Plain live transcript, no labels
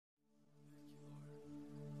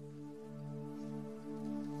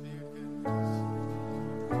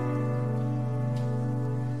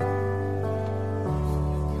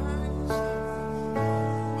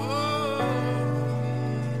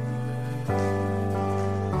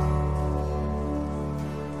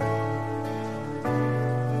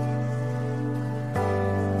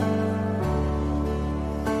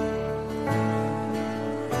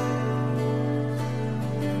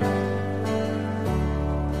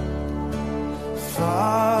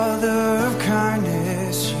Father of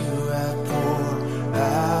kindness, you have poured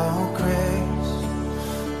out grace,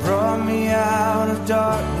 brought me out of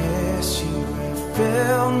darkness, you have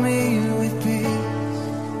filled me with peace.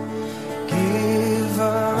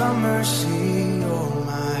 Giver of mercy, oh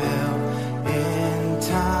my help in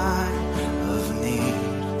time of need.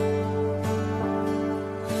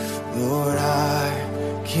 Lord, I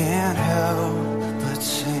can't help but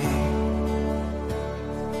sing.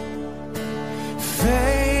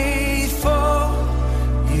 Faithful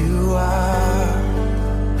you are,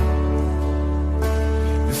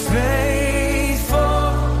 faithful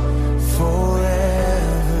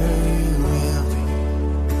forever you will be.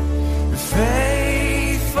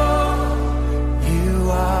 Faithful you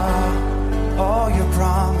are, all your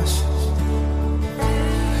promises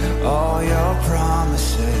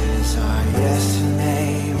are yes and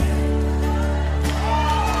amen.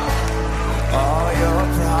 All your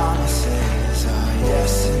promises are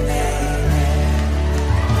yes and amen.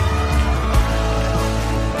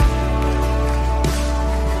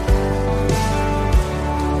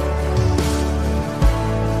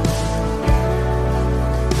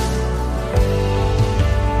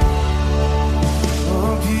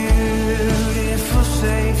 Oh, beautiful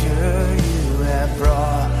Savior, you have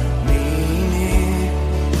brought me near.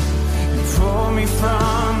 You pulled me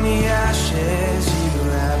from the ashes, you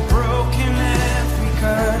have broken every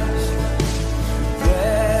curse.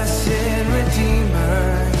 Blessed Redeemer,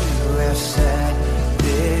 you have set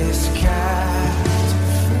this captive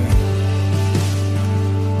free.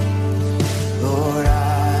 Lord, I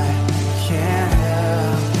can't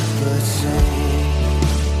help but sing.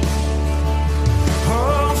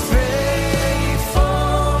 Oh,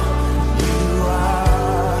 faithful you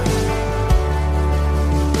are,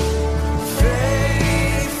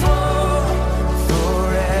 faithful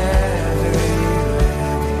forever you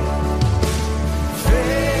will be.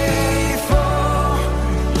 Faithful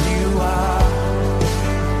you are,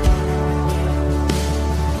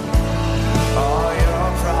 all your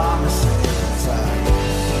promises are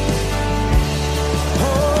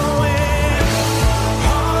oh, and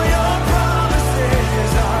all your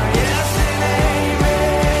promises are yes and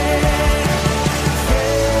amen.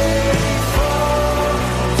 Faithful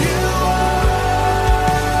you are,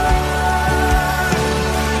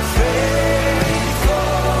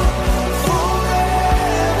 faithful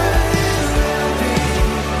forever you will be.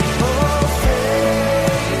 Oh,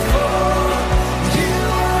 faithful you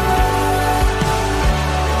are,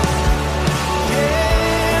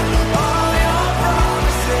 yeah. All your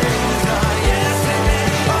promises are yes and amen.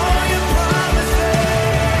 All your promises,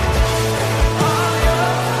 all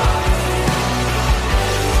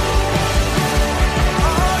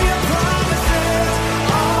your promises,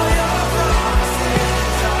 all your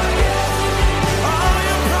promises are yes. All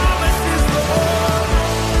your promises, Lord,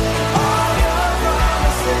 all your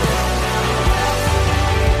promises.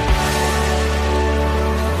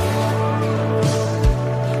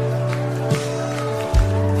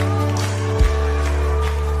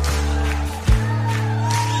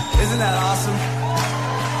 Isn't that awesome?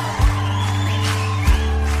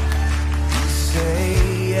 You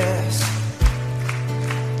say yes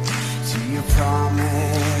to your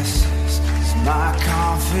promises. Is my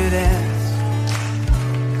confidence,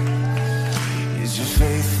 is your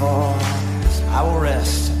faithfulness. I will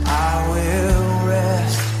rest, I will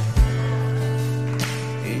rest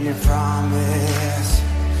in your promise.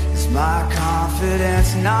 Is my confidence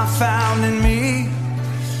not found in me?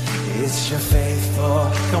 It's your faithful.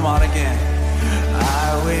 Come on again.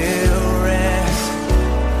 I will rest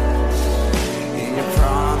in your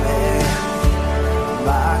promise.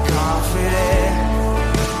 My confidence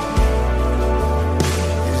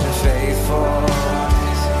is your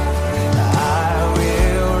faithfulness. I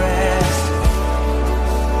will rest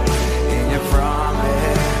in your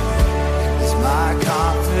promise. It's my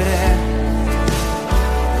confidence.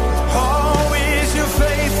 Oh, is your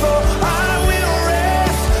faithful? I will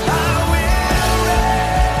rest. I will rest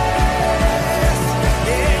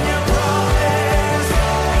in your promise.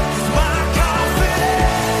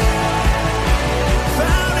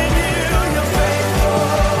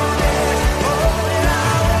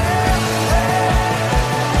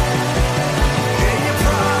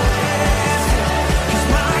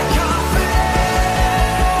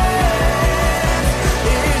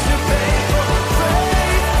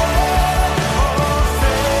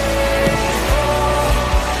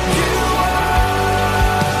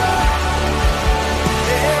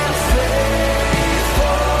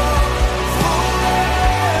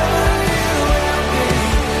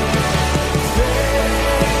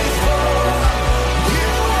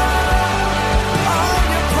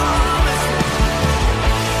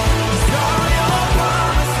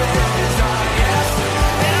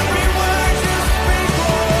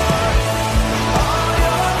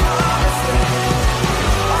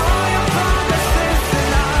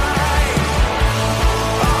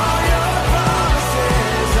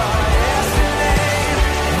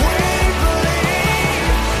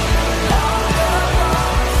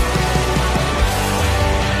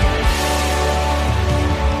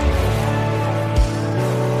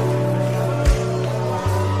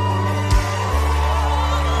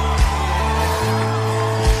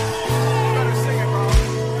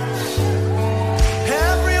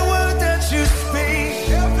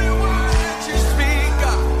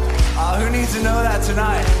 to know that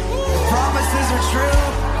tonight. The promises are true.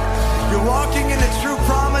 You're walking into true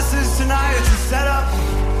promises tonight. It's a setup.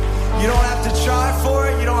 You don't have to try for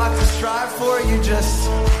it. You don't have to strive for it. You just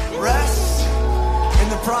rest in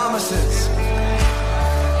the promises.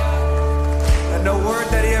 And no word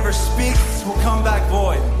that he ever speaks will come back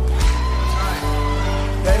void.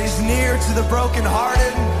 That he's near to the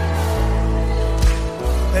brokenhearted.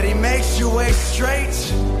 That he makes your way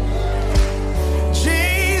straight.